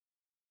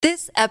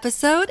This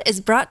episode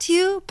is brought to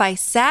you by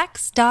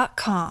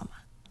Sax.com.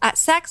 At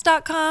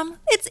Sax.com,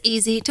 it's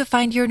easy to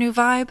find your new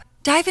vibe.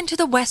 Dive into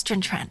the Western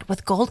trend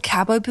with gold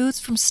cowboy boots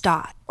from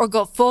Stott, or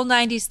go full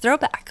 90s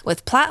throwback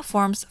with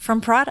platforms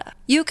from Prada.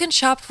 You can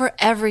shop for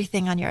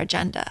everything on your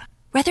agenda,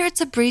 whether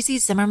it's a breezy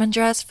Zimmermann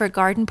dress for a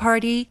garden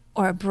party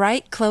or a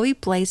bright Chloe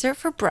blazer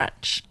for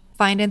brunch.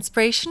 Find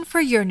inspiration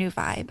for your new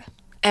vibe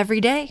every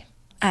day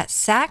at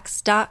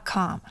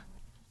Sax.com.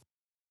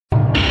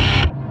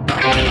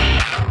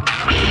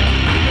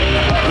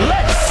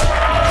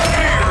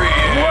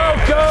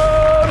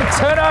 Welcome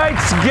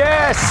tonight's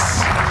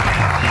guest.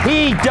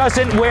 He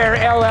doesn't wear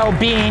LL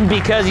Bean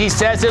because he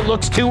says it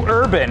looks too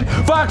urban.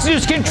 Fox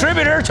News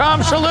contributor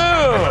Tom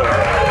Shalhoub.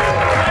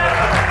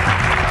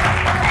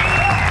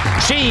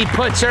 She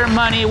puts her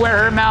money where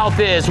her mouth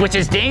is, which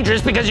is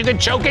dangerous because you could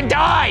choke and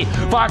die.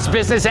 Fox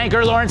Business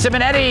anchor Lauren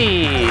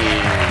Simonetti.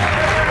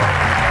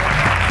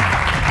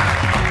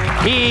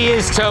 He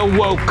is to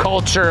woke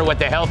culture what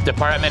the health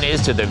department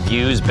is to the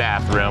Views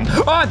bathroom.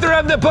 Author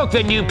of the book,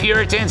 The New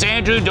Puritans,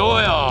 Andrew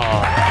Doyle.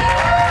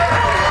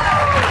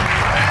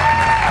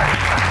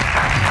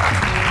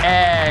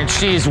 And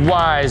she's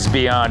wise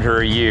beyond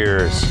her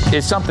years.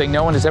 Is something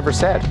no one has ever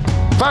said.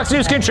 Fox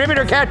News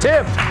contributor Kat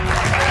Tiff.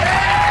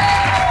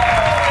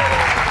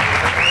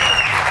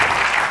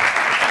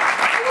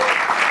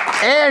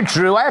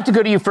 Andrew, I have to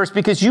go to you first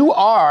because you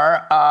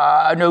are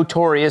a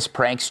notorious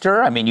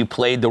prankster. I mean, you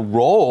played the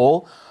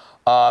role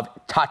of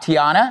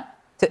Tatiana.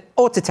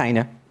 Or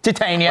Titania.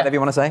 Titania. Whatever you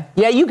want to say.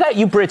 Yeah, you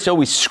Brits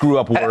always screw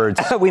up words.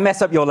 We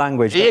mess up your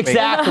language.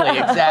 Exactly.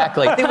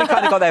 I think we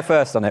kind of got there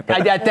first on it.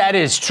 But. That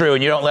is true,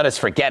 and you don't let us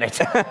forget it.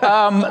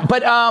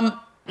 But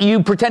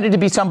you pretended to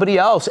be somebody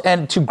else,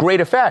 and to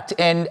great effect.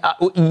 And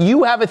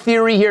you have a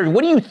theory here.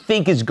 What do you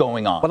think is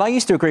going on? Well, I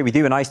used to agree with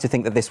you, and I used to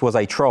think that this was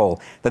a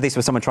troll, that this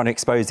was someone trying to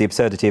expose the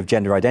absurdity of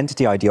gender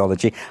identity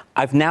ideology.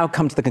 I've now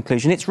come to the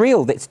conclusion it's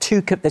real. There's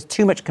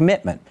too much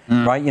commitment,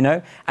 right? You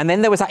know. And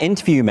then there was that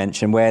interview you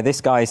mentioned where this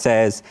guy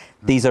says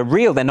these are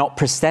real. They're not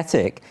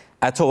prosthetic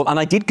at all. And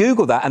I did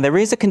Google that, and there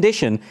is a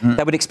condition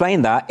that would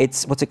explain that.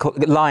 It's, what's it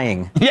called?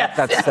 Lying. Yeah.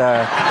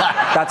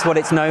 That's what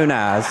it's known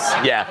as.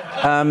 Yeah.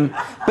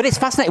 But it's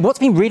fascinating. What's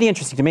been really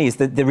interesting to me is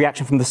the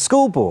reaction from the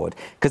school board,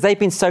 because they've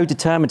been so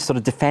determined to sort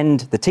of defend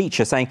the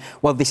teacher, saying,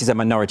 well, this is a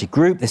minority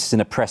group, this is an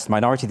oppressed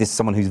minority, this is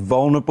someone who's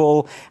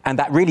vulnerable, and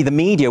that really the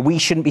media, we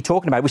shouldn't be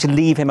talking about it. We should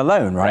leave him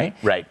alone, right?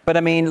 Right. But I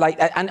mean, like,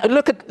 and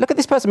look at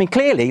this person. I mean,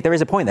 clearly there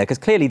is a point there, because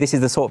clearly this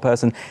is the sort of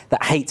person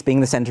that hates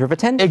being the centre of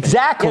attention.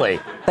 Exactly.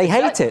 Yeah, they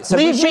hate it. So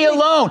leave me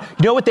alone.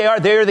 You know what they are?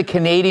 They're the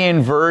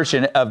Canadian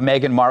version of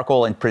Meghan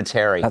Markle and Prince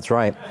Harry. That's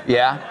right.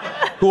 Yeah?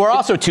 Who are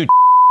also two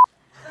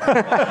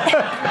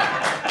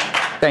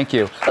Thank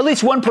you. At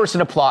least one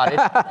person applauded.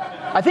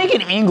 I think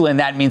in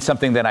England that means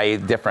something that I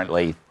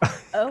differently.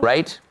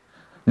 Right?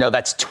 No,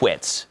 that's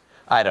twits.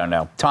 I don't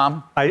know.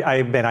 Tom?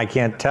 I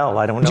can't tell.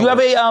 I don't know. Do you have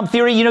a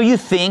theory? You know, you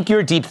think you're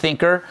a deep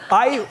thinker.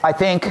 I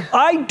think.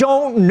 I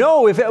don't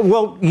know if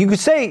well, you could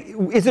say,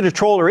 is it a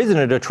troll or isn't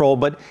it a troll?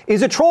 But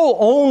is a troll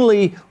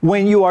only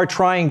when you are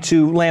trying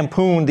to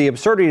lampoon the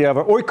absurdity of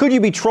it? Or could you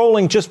be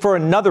trolling just for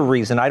another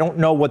reason? I don't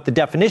know what the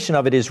definition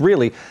of it is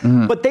really.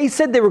 But they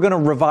said they were going to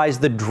revise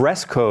the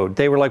dress code.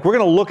 They were like, we're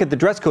going to look at the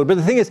dress code. But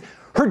the thing is,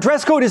 her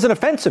dress code isn't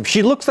offensive.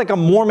 She looks like a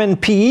Mormon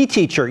PE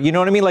teacher. You know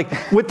what I mean?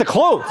 Like, with the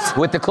clothes.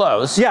 With the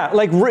clothes? Yeah.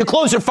 Like, the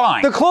clothes are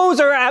fine. The clothes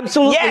are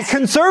absolutely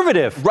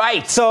conservative.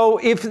 Right. So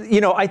if,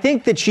 you know, I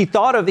think that she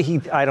thought of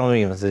I don't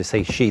even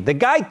say she. The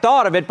guy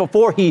thought of it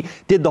before he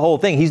did the whole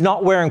thing. He's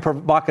not wearing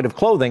provocative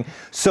clothing,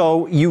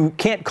 so you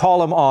can't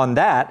call him on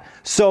that.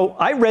 So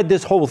I read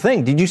this whole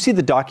thing. Did you see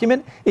the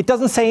document? It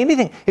doesn't say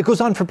anything. It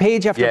goes on for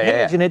page after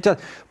page, and it does.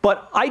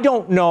 But I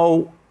don't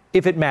know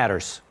if it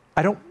matters.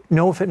 I don't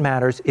know if it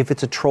matters if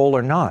it's a troll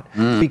or not,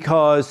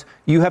 because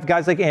you have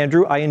guys like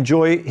Andrew. I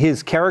enjoy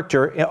his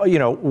character, you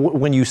know,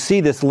 when you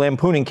see this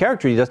lampooning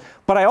character he does,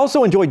 but I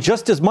also enjoy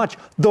just as much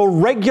the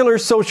regular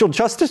social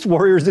justice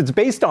warriors it's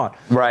based on.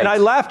 Right. And I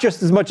laugh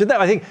just as much at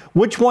that. I think,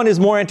 which one is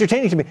more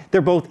entertaining to me?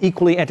 They're both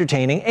equally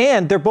entertaining,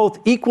 and they're both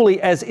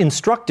equally as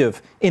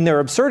instructive in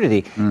their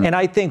absurdity. And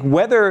I think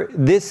whether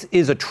this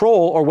is a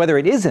troll or whether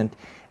it isn't,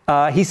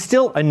 he's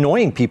still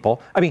annoying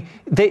people. I mean,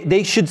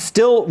 they should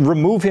still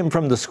remove him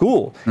from the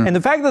school. And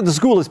the fact that the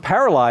school is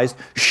paralyzed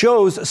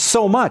shows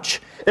so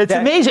much. It's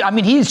amazing. I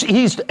mean,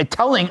 he's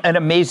telling an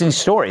amazing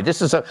story.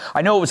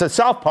 I know it was a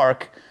South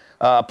Park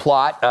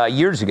plot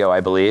years ago,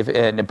 I believe,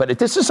 but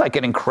this is like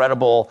an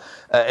incredible,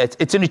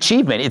 it's an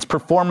achievement. It's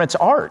performance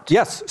art.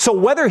 Yes. So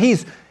whether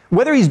he's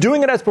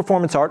doing it as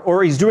performance art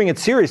or he's doing it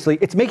seriously,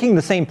 it's making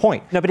the same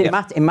point. No, but it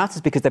matters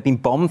because there have been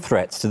bomb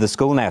threats to the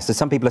school now, so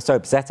some people are so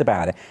upset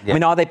about it. Yeah. I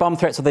mean, are they bomb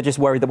threats or they're just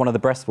worried that one of the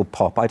breasts will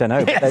pop? I don't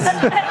know.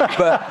 Yes.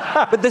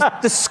 But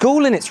the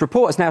school in its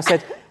report has now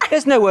said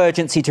there's no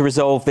urgency to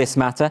resolve this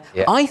matter.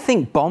 Yeah. I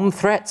think bomb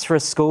threats for a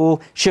school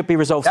should be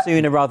resolved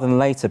sooner rather than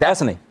later,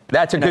 personally.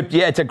 That's a good,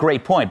 yeah, it's a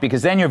great point,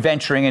 because then you're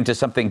venturing into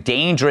something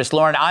dangerous.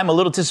 Lauren, I'm a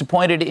little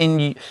disappointed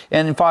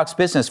in Fox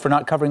Business for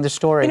not covering the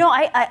story. You know,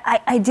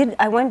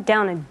 I went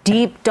down a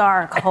deep,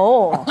 dark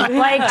hole,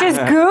 like just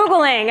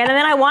Googling, and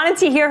then I wanted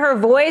to hear her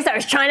voice. I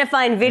was trying to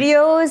find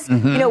videos.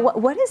 You know,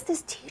 what is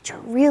this teacher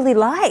really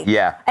like?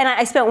 Yeah. And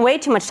I spent way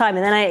too much time,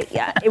 and then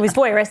it was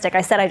voyeuristic.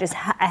 I said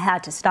I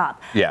had to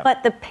stop. Yeah.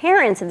 But the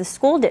parents of the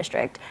school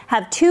district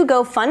have 2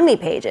 GoFundMe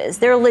pages.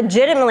 They're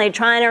legitimately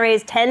trying to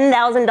raise $10,000,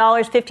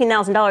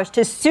 $15,000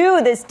 to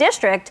sue this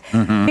district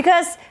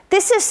because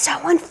this is so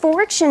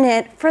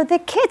unfortunate for the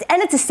kids, and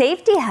it's a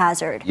safety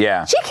hazard.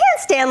 Yeah. She can't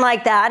stand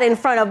like that in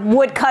front of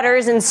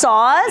woodcutters and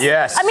saws.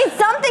 Yes. I mean,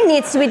 something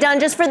needs to be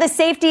done just for the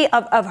safety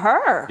of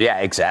her. Yeah,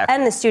 exactly.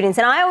 And the students.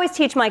 And I always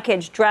teach my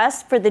kids,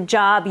 dress for the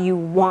job you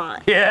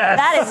want. Yes.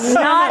 That is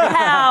not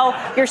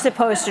how you're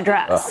supposed to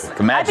dress.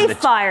 I'd be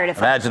fired if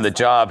imagine the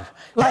job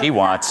he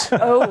wants.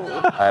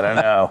 Oh. I don't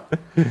know.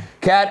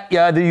 Kat,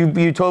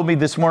 you told me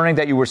this morning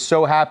that you were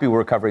so happy we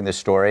were covering this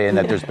story and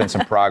that there's been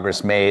some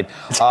progress made.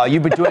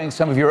 You've been doing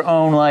some of your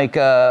own,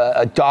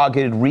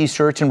 dogged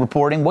research and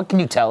reporting. What can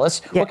you tell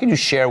us? Yeah. What can you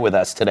share with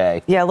us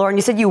today? Yeah, Lauren,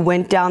 you said you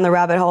went down the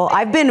rabbit hole.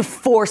 I've been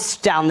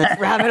forced down this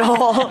rabbit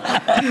hole.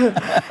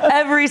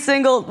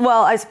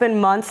 I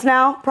spend months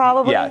now,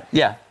 probably.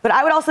 Yeah. But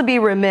I would also be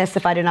remiss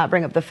if I did not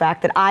bring up the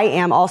fact that I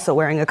am also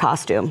wearing a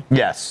costume.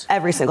 Yes.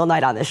 Every single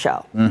night on this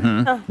show.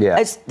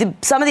 Yeah.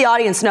 Some of the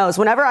audience knows,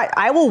 whenever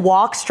I will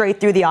walk straight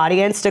through the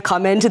audience to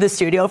come into the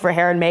studio for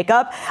hair and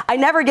makeup, I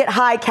never get,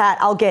 "Hi, Kat,"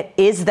 I'll get,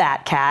 "Is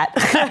that Kat?"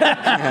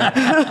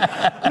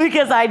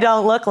 Because I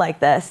don't look like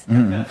this.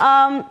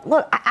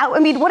 Look, I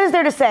mean, what is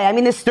there to say? I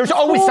mean, there's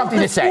always something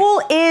to say. The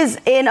school is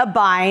in a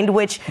bind,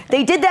 which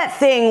they did that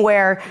thing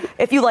where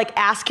if you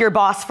ask your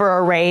boss for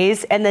a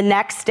raise and the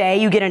next day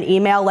you get an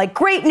email like,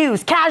 "Great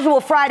news, casual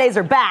Fridays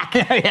are back."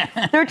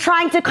 They're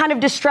trying to kind of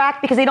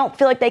distract because they don't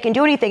feel like they can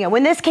do anything. And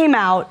when this came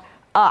out,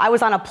 I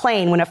was on a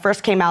plane when it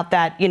first came out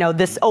that,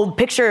 this old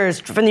pictures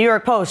from the New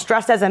York Post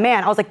dressed as a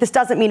man. I was like, this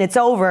doesn't mean it's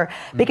over,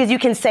 because you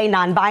can say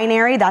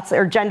non-binary,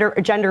 or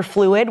gender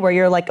fluid, where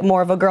you're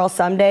more of a girl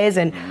some days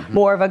and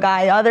more of a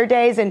guy other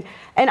days. And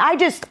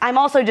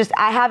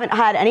I haven't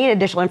had any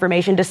additional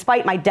information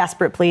despite my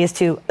desperate pleas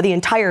to the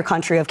entire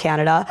country of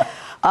Canada.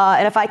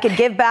 And if I could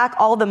give back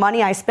all the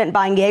money I spent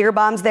buying Jaeger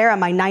bombs there on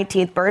my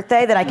 19th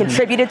birthday that I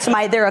contributed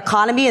to their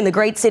economy in the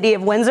great city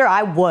of Windsor,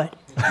 I would.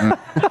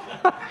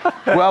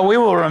 Well, we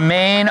will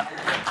remain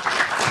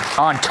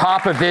on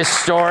top of this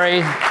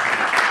story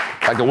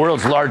like the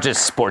world's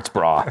largest sports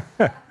bra.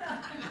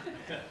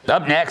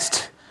 Up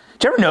next,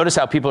 did you ever notice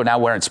how people are now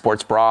wearing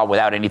sports bra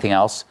without anything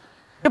else?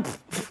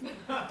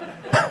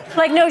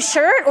 Like no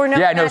shirt or no?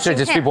 Yeah, no shirt.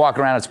 Just people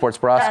walking around in sports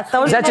bras.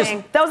 That was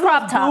the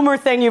most boomer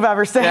thing you've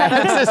ever said.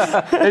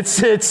 Yeah,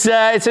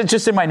 it's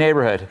just in my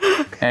neighborhood.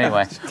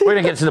 Anyway, we're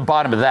gonna get to the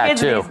bottom of that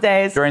Kids too these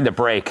days. during the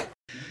break.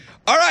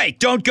 All right,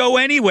 don't go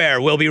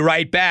anywhere. We'll be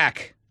right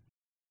back.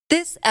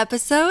 This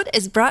episode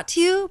is brought to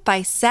you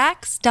by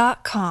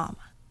Saks.com.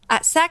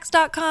 At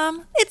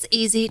Saks.com, it's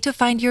easy to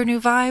find your new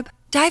vibe.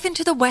 Dive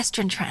into the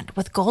Western trend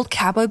with gold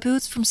cowboy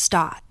boots from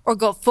Stott, or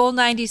go full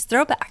 90s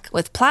throwback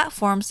with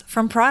platforms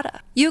from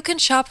Prada. You can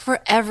shop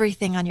for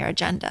everything on your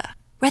agenda,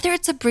 whether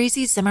it's a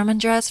breezy Zimmermann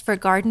dress for a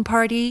garden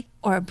party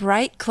or a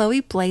bright Chloe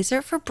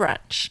blazer for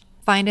brunch.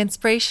 Find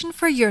inspiration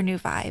for your new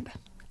vibe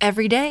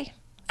every day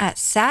at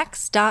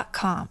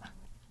Saks.com.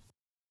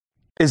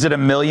 Is it $1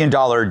 million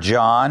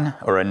John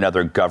or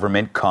another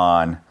government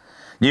con?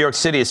 New York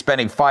City is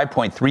spending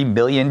 $5.3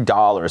 million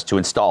to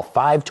install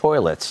 5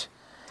 toilets.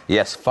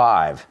 Yes,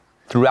 5,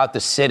 throughout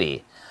the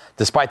city,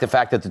 despite the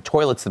fact that the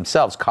toilets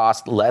themselves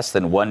cost less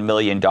than $1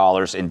 million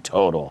in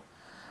total.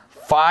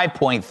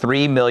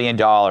 $5.3 million,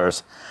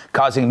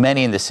 causing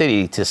many in the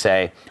city to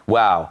say,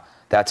 wow,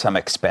 that's some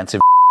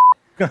expensive.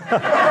 Can't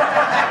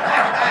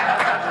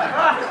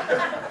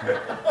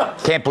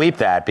bleep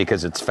that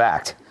because it's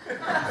fact.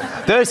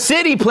 The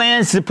city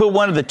plans to put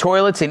one of the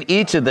toilets in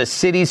each of the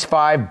city's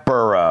 5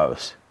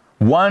 boroughs.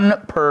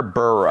 1 per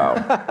borough.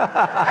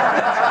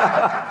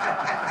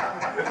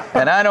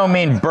 And I don't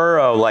mean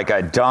burrow like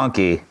a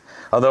donkey.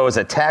 Although as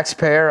a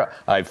taxpayer,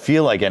 I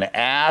feel like an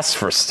ass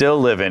for still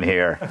living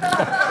here.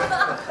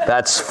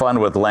 That's fun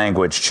with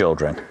language,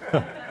 children.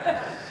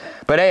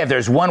 But hey, if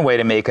there's one way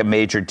to make a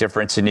major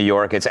difference in New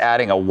York, it's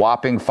adding a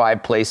whopping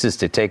 5 places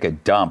to take a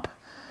dump.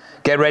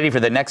 Get ready for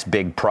the next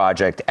big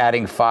project,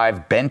 adding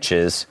 5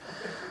 benches.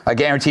 I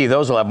guarantee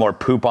those will have more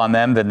poop on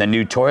them than the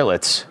new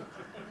toilets.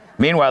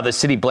 Meanwhile, the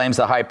city blames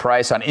the high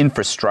price on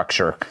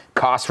infrastructure,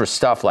 costs for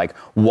stuff like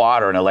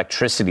water and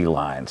electricity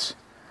lines.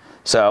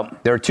 So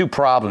there are 2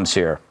 problems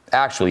here.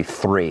 Actually,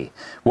 3.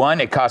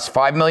 1, it costs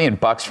 $5 million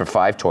for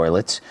 5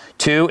 toilets.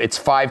 2, it's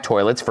 5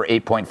 toilets for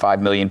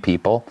 8.5 million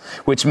people,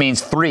 which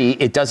means 3,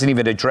 it doesn't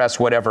even address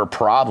whatever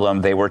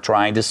problem they were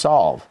trying to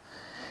solve.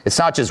 It's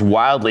not just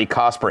wildly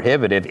cost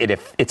prohibitive,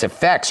 its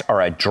effects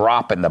are a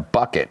drop in the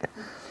bucket,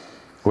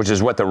 which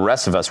is what the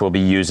rest of us will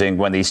be using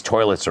when these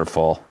toilets are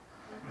full.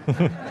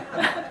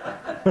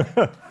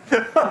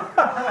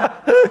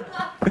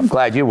 I'm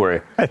glad you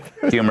were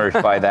humored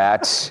by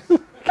that.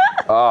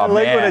 Oh, I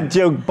like when a man.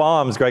 joke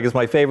bombs, Greg, is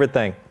my favorite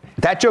thing.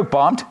 That joke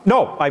bombed?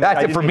 No,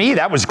 For me,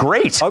 that was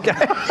great. Okay.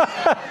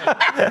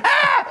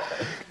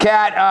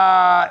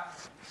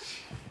 Kat,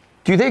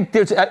 do you think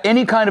there's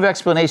any kind of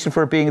explanation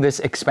for it being this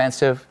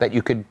expensive that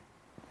you could,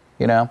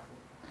 I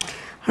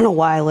don't know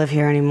why I live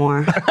here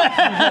anymore.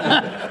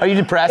 Are you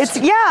depressed?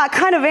 Yeah, I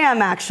kind of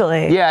am,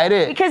 actually. Yeah, it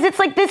is. Because it's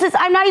like,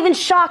 I'm not even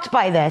shocked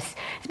by this.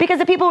 It's because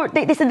the people,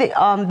 they said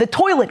the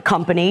toilet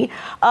company,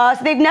 so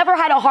they've never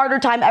had a harder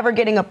time ever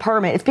getting a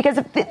permit. It's because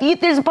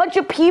there's a bunch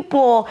of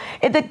people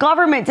the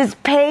government is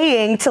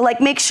paying to like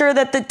make sure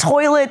that the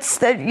toilets,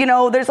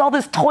 there's all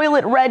this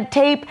toilet red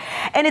tape.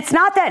 And it's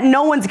not that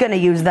no one's going to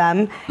use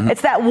them. Mm-hmm.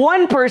 It's that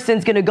one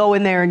person's going to go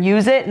in there and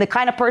use it. And the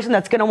kind of person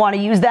that's going to want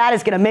to use that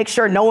is going to make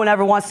sure no one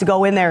ever wants to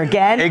go in there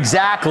again.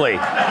 Exactly.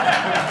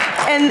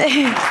 And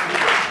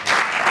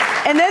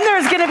then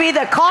there's going to be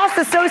the cost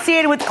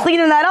associated with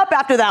cleaning that up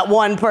after that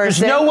one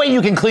person. There's no way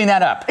you can clean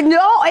that up.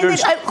 No,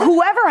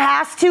 whoever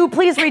has to,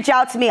 please reach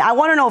out to me. I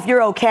want to know if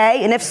you're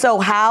okay, and if so,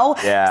 how.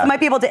 Yeah. So I might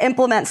be able to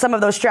implement some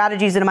of those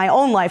strategies into my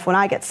own life when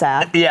I get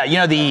sad.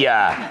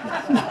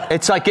 Yeah,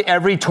 it's like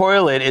every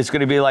toilet is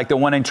going to be like the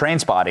one in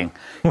Trainspotting,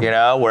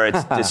 where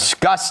it's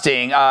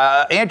disgusting.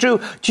 Andrew,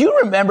 do you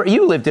remember,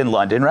 you lived in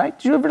London, right?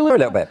 Did you ever live? For a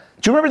little bit.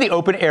 Do you remember the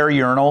open air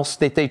urinals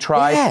that they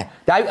tried? Yeah.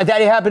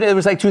 That happened, it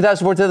was like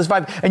 2004,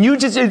 2005. And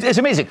it's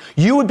amazing.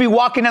 You would be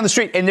walking down the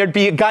street and there'd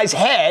be a guy's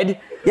head.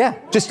 Yeah.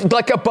 Just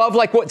like above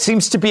like what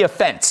seems to be a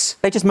fence.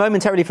 They just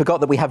momentarily forgot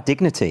that we have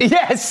dignity.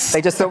 Yes.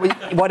 They just thought,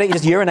 why don't you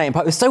just urinate in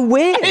public? It was so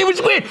weird. It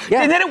was weird.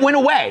 Yeah. And then it went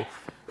away.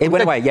 It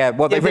went away, yeah.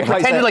 Well, they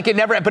pretended like it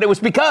never, but it was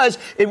because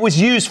it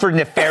was used for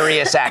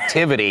nefarious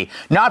activity,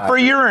 not for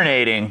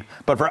urinating,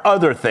 but for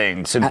other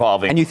things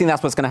involving. And you think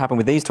that's what's going to happen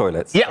with these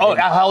toilets? Yeah.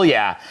 Hell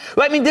yeah.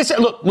 Well, I mean,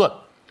 look.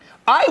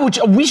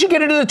 We should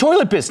get into the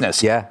toilet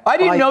business. Yeah. I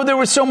didn't know there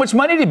was so much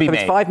money to be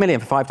made. It's $5 million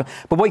for 5 times.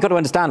 But what you got to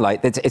understand,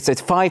 like,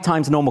 it's 5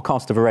 times the normal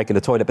cost of a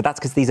regular toilet, but that's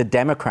because these are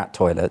Democrat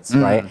toilets,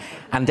 right?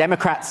 And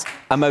Democrats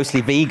are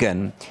mostly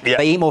vegan. Yeah.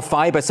 They eat more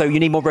fiber, so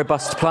you need more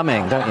robust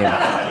plumbing, don't you?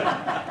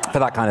 For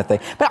that kind of thing.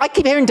 But I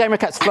keep hearing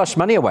Democrats flush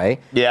money away.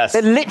 Yes.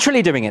 They're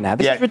literally doing it now.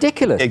 This is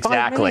ridiculous.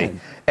 Exactly.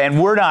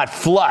 And we're not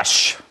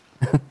flush.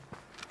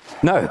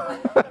 No.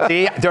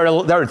 See, there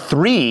are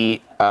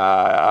 3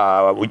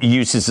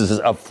 uses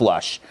of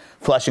flush.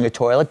 Flushing a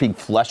toilet, being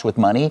flush with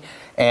money,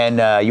 and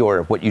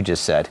what you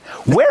just said.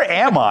 Where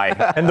am I?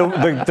 And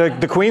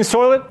the Queen's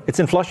toilet, it's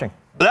in Flushing.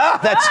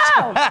 That's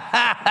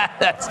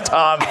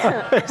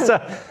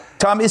Tom.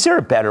 Tom, is there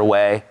a better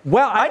way?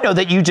 Well, I know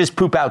that you just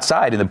poop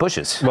outside in the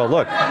bushes. Well,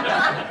 look,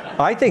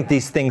 I think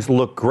these things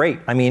look great.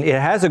 I mean, it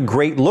has a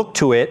great look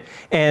to it.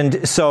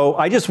 And so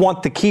I just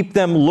want to keep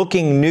them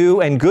looking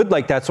new and good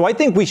like that. So I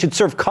think we should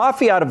serve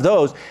coffee out of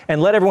those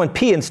and let everyone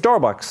pee in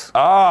Starbucks.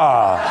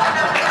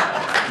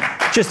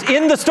 Just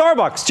in the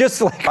Starbucks.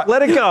 Just like,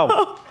 let it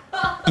go.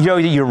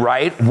 You're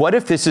right. What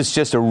if this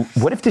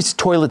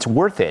toilet's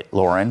worth it,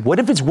 Lauren? What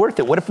if it's worth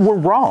it? What if we're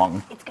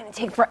wrong? It's going to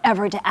take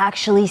forever to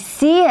actually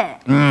see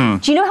it.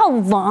 Do you know how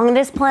long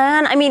this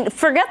plan? I mean,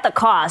 forget the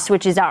cost,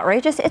 which is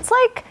outrageous. It's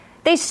like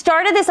they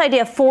started this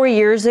idea 4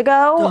 years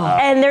ago,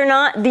 and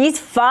these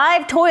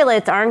 5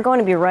 toilets aren't going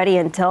to be ready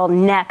until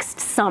next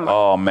summer.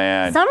 Oh,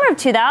 man. Summer of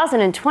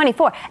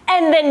 2024.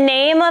 And the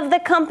name of the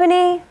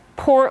company?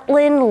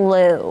 Portland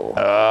Loo.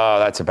 Oh,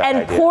 that's a bad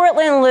idea. And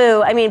Portland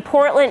Loo, I mean,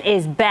 Portland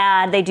is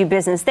bad. They do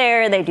business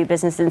there. They do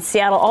business in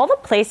Seattle. All the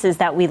places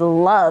that we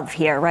love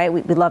here, right?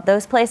 We love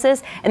those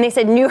places. And they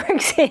said New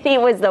York City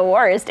was the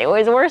worst. It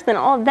was worse than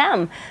all of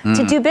them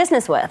to do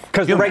business with.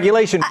 Because the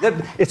regulation,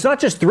 it's not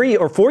just 3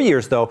 or 4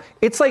 years, though.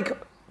 It's like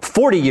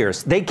 40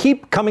 years. They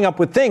keep coming up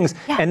with things,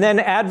 and then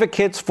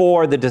advocates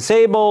for the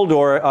disabled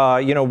or,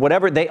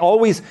 whatever, they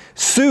always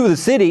sue the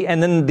city,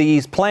 and then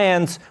these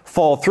plans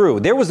fall through.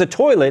 There was a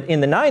toilet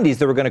in the 90s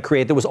they were going to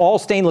create that was all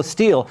stainless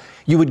steel.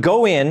 You would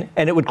go in,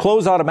 and it would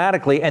close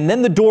automatically, and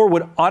then the door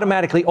would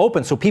automatically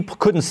open, so people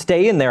couldn't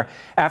stay in there.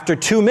 After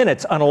 2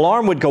 minutes, an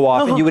alarm would go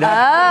off, and you would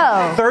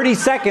have 30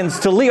 seconds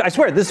to leave. I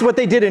swear, this is what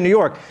they did in New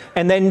York.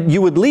 And then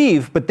you would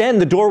leave, but then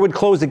the door would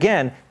close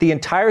again. The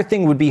entire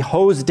thing would be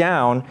hosed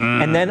down,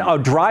 and then a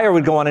dryer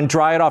would go on and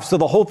dry it off. So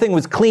the whole thing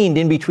was cleaned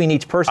in between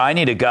each person. I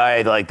need a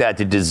guy like that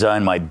to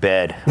design my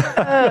bed.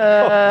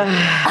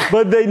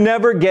 But they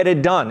never get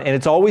it done. And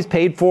it's always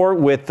paid for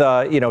with,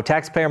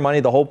 taxpayer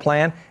money, the whole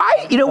plan.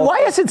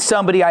 Why isn't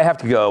somebody, I have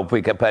to go,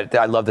 but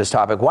I love this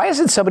topic. Why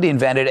hasn't somebody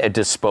invented a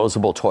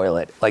disposable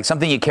toilet? Like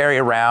something you carry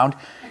around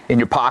in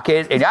your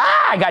pocket and,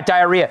 I got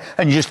diarrhea.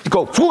 And you just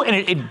go, and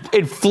it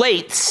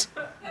inflates.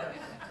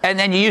 And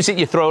then you use it,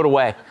 you throw it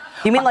away.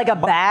 You mean like a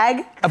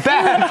bag? A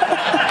bag.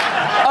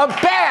 A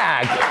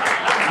bag.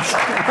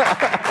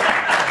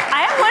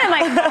 I have one in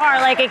my car,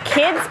 like a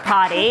kid's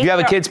potty. You have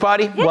a kid's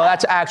potty? Yeah. Well,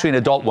 that's actually an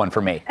adult one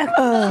for me.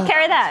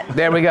 Carry that.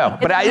 There we go.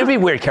 But it'd be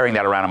weird carrying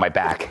that around on my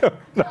back.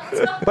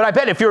 But I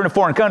bet if you're in a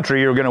foreign country,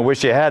 you're going to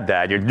wish you had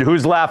that.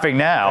 Who's laughing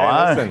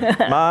now? Hey, listen,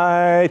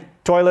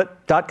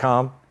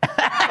 mytoilet.com.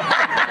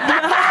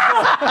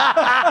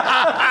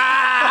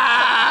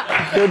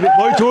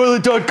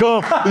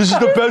 MyToilet.com. This is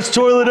the best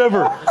toilet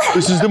ever.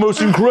 This is the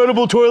most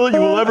incredible toilet you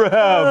will ever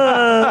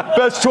have.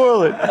 Best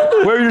toilet.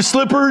 Wear your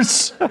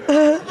slippers. All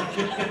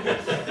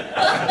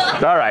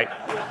right.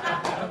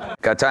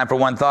 Got time for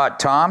one thought.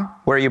 Tom,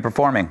 where are you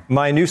performing?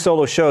 My new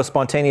solo show,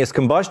 Spontaneous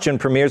Combustion,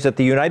 premieres at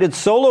the United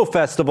Solo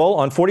Festival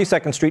on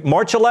 42nd Street,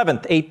 March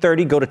 11th,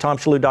 8:30. Go to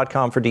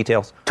TomShalhoub.com for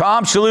details.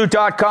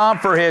 TomShalhoub.com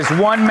for his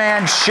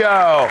one-man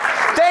show.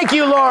 Thank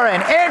you,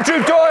 Lauren.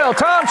 Andrew Doyle,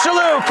 Tom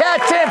Shalhoub, Kat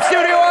Tipp,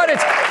 studio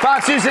audience.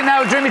 Fox News and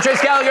Now, Dreamy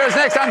Trace Gallagher is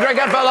next. I'm Greg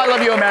Gutfeld. I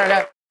love you,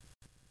 America.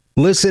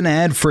 Listen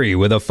ad-free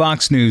with a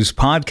Fox News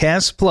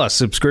Podcast Plus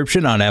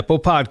subscription on Apple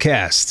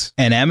Podcasts.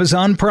 And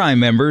Amazon Prime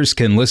members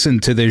can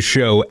listen to this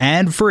show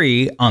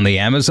ad-free on the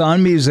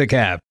Amazon Music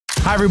app.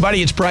 Hi,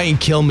 everybody. It's Brian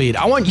Kilmeade.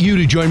 I want you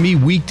to join me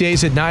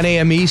weekdays at 9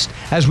 a.m. East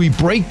as we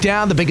break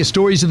down the biggest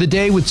stories of the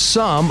day with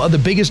some of the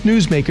biggest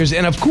newsmakers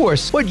and, of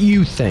course, what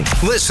you think.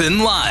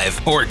 Listen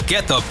live or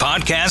get the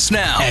podcast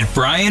now at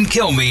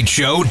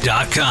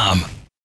BrianKilmeadeShow.com.